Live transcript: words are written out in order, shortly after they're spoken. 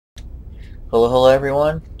Hello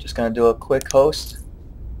everyone. Just gonna do a quick host.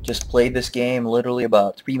 Just played this game literally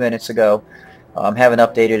about 3 minutes ago. Haven't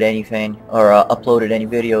updated anything or uploaded any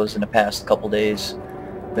videos in the past couple days.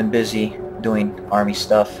 Been busy doing army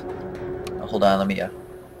stuff. Hold on, let me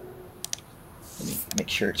make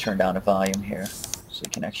sure to turn down the volume here so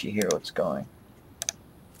you can actually hear what's going.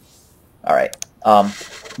 Alright.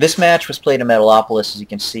 This match was played in Metalopolis, as you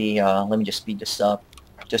can see. Let me just speed this up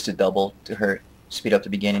just to double to speed up the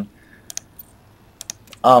beginning.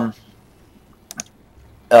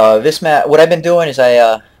 This match, what I've been doing is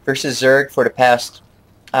versus Zerg for the past,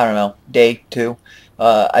 I don't know, day, two.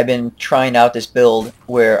 I've been trying out this build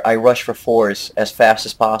where I rush for 4s as fast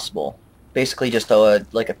as possible. Basically just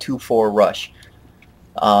like a 2-4 rush.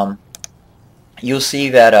 You'll see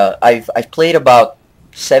that I've played about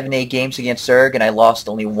 7-8 games against Zerg, and I lost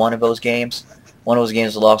only one of those games. One of those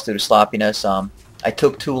games was lost due to sloppiness. I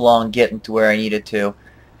took too long getting to where I needed to,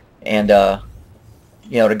 and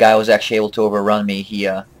you know, the guy was actually able to overrun me.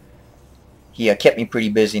 He kept me pretty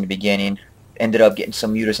busy in the beginning. Ended up getting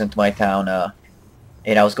some mutas into my town,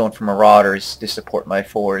 and I was going for Marauders to support my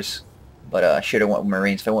 4s. But I should have went with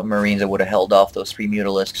Marines. If I went with Marines, I would have held off those 3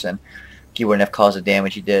 Mutalisks, and he wouldn't have caused the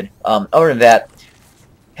damage he did. Other than that,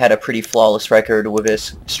 had a pretty flawless record with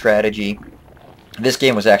this strategy. This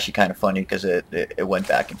game was actually kind of funny because it went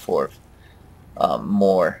back and forth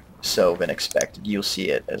more so than expected. You'll see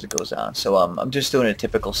it as it goes on. So I'm just doing the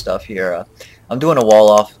typical stuff here. I'm doing a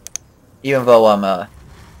wall off, even though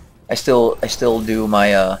I still do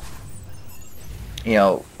my you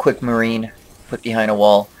know, quick marine, put behind a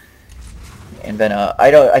wall, and then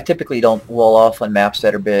I typically don't wall off on maps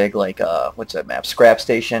that are big, like what's that map? Scrap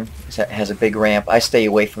Station. It has a big ramp. I stay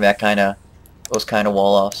away from those kind of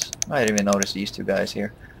wall offs. I didn't even notice these two guys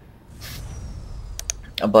here.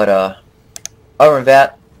 But other than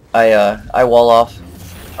that, I wall off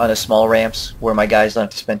on the small ramps where my guys don't have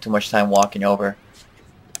to spend too much time walking over.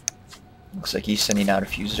 Looks like he's sending out a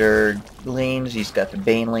few zerglings. He's got the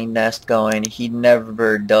baneling nest going. He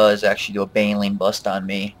never does actually do a baneling bust on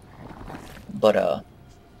me. But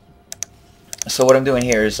so what I'm doing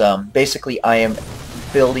here is basically I am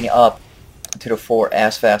building up to the 4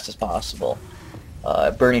 as fast as possible,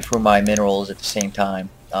 burning through my minerals at the same time.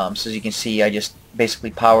 So as you can see, I just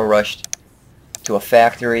basically power rushed to a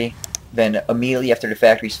factory. Then immediately after the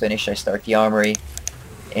factory's finished, I start the armory,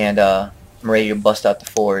 and I'm ready to bust out the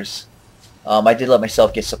 4s. I did let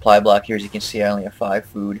myself get supply block here. As you can see, I only have 5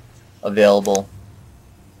 food available,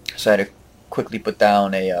 so I had to quickly put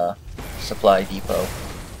down a supply depot.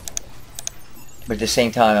 But at the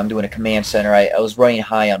same time, I'm doing a command center. I was running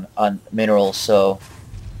high on minerals, so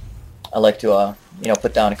I like to you know,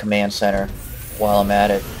 put down a command center while I'm at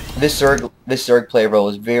it. This Zerg player role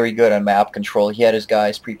was very good on map control. He had his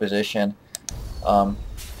guys pre-positioned,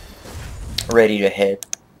 ready to hit.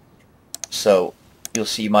 So you'll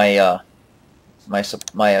see my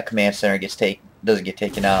my command center doesn't get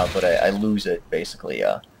taken out, but I lose it basically.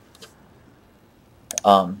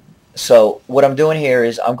 So what I'm doing here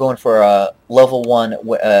is I'm going for a level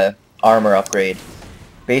 1 armor upgrade.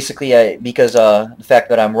 Basically, because the fact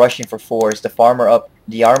that I'm rushing for 4s,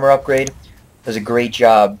 the armor upgrade does a great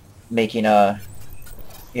job making you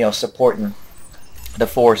know, supporting the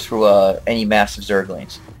 4s through any massive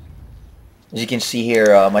zerglings. As you can see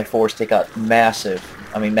here, my 4s take out massive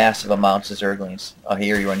amounts of zerglings.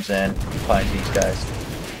 Here he runs in, finds these guys.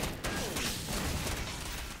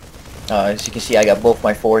 As you can see, I got both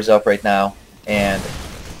my 4s up right now, and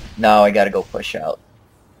now I gotta go push out.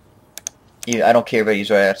 I don't care if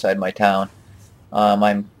he's right outside my town.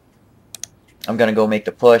 I'm gonna go make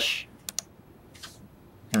the push.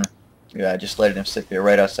 Yeah, I just let him sit there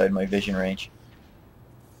right outside my vision range.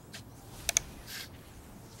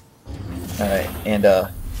 Alright, and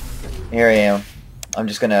here I am. I'm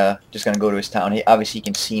just gonna go to his town. Obviously he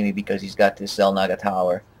can see me because he's got this Zelnaga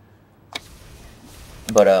tower.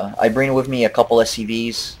 But I bring with me a couple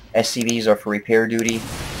SCVs. SCVs are for repair duty.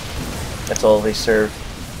 That's all they serve.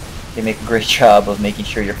 They make a great job of making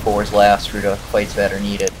sure your 4s last through the fights that are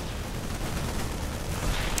needed.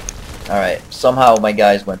 Alright, somehow my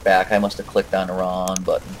guys went back. I must have clicked on the wrong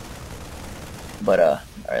button. But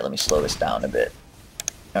alright, let me slow this down a bit.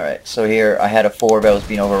 Alright, so here I had a 4 that was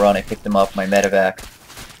being overrun. I picked him up, my medevac.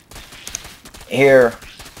 Here,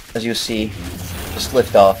 as you see, just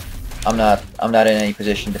lift off. I'm not in any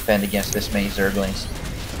position to defend against this many zerglings.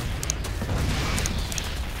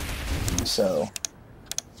 So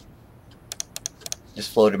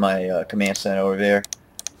just floated my command center over there.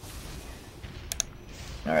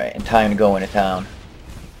 Alright, and time to go into town.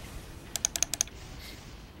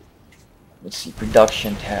 Let's see,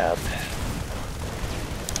 production tab.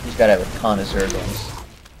 He's got to have a ton of zerglings.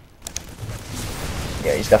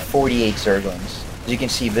 Yeah, he's got 48 zerglings. As you can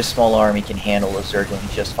see, this small army can handle the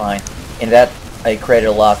zerglings just fine. And that I credit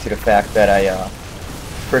a lot to the fact that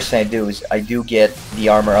first thing I do is I do get the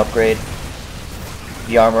armor upgrade.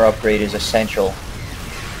 The armor upgrade is essential.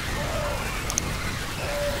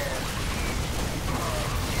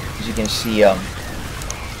 As you can see,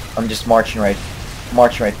 I'm just marching right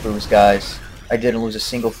through his guys. I didn't lose a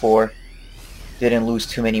single Thor. Didn't lose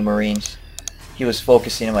too many Marines. He was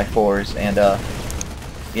focusing on my fours, and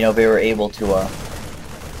you know, they were able to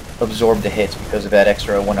absorb the hits because of that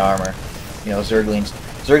extra 1 armor. You know,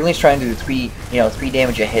 Zerglings trying to do 3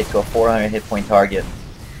 damage a hit to a 400 hit point target.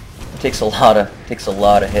 It takes a lot of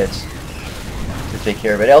hits to take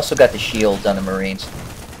care of it. I also got the shields on the Marines,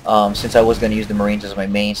 since I was going to use the Marines as my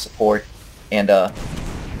main support, and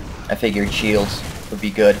I figured shields would be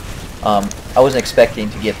good. I wasn't expecting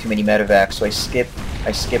to get too many medevacs, so I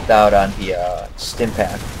skipped out on the stim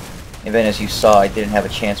pack. And then, as you saw, I didn't have a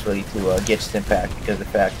chance really to get stim pack because of the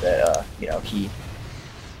fact that you know, he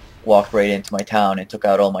walked right into my town and took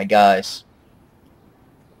out all my guys.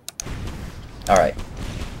 All right.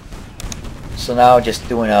 So now just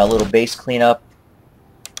doing a little base cleanup,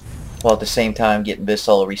 while at the same time getting this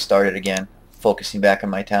all restarted again, focusing back on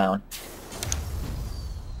my town.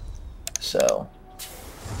 So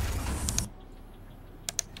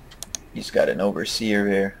he's got an overseer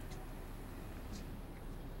here.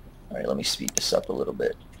 Alright, let me speed this up a little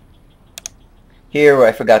bit. Here, where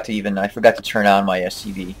I forgot to turn on my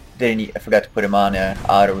SCV. I forgot to put him on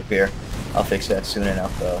auto repair. I'll fix that soon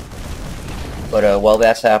enough though. But while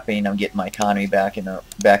that's happening, I'm getting my economy back and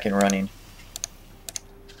running.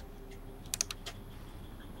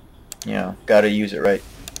 You know, gotta use it, right?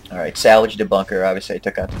 Alright, salvage the bunker. Obviously I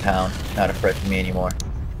took out the town. Not a threat to me anymore.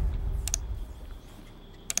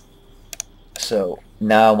 So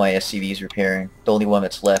now my SCV is repairing. The only one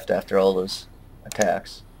that's left after all those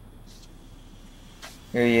attacks.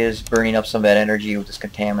 Here he is, burning up some of that energy with his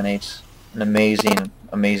contaminates. An amazing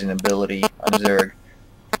ability on Zerg.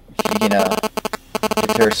 If you can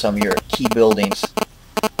deter some of your key buildings,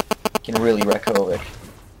 you can really wreak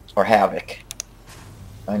havoc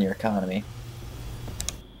on your economy.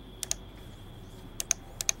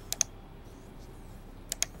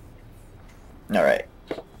 Alright,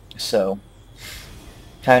 so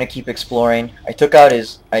time to keep exploring. I took out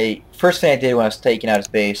his... first thing I did when I was taking out his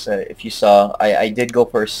base, if you saw, I did go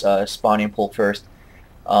for his spawning pool first.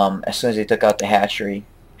 As soon as I took out the hatchery,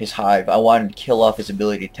 his hive, I wanted to kill off his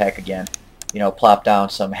ability to attack again. You know, plop down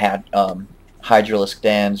some hydralisk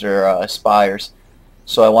dens or spires.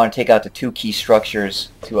 So I want to take out the 2 key structures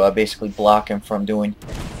to basically block him from doing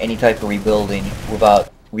any type of rebuilding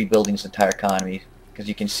without rebuilding his entire economy. Because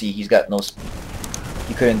you can see he's got those...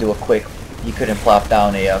 He couldn't plop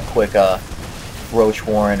down a quick roach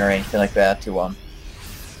warren or anything like that to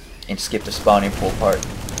and skip the spawning pool part.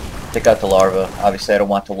 Take out the larva. Obviously I don't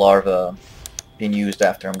want the larva being used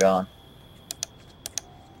after I'm gone.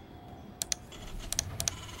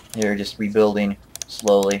 Here, just rebuilding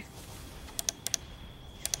slowly.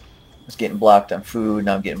 I was getting blocked on food,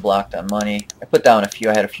 now I'm getting blocked on money. I put down I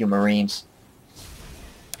had a few Marines.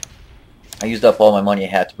 I used up all my money I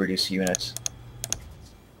had to produce units.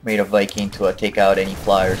 Made a Viking to take out any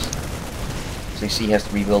flyers. So you see he has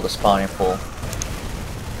to rebuild a spawning pool.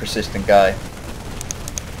 Persistent guy.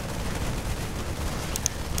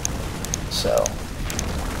 So,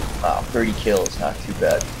 wow, 30 kills, not too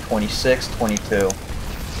bad. 26, 22.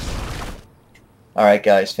 Alright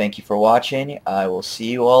guys, thank you for watching. I will see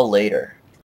you all later.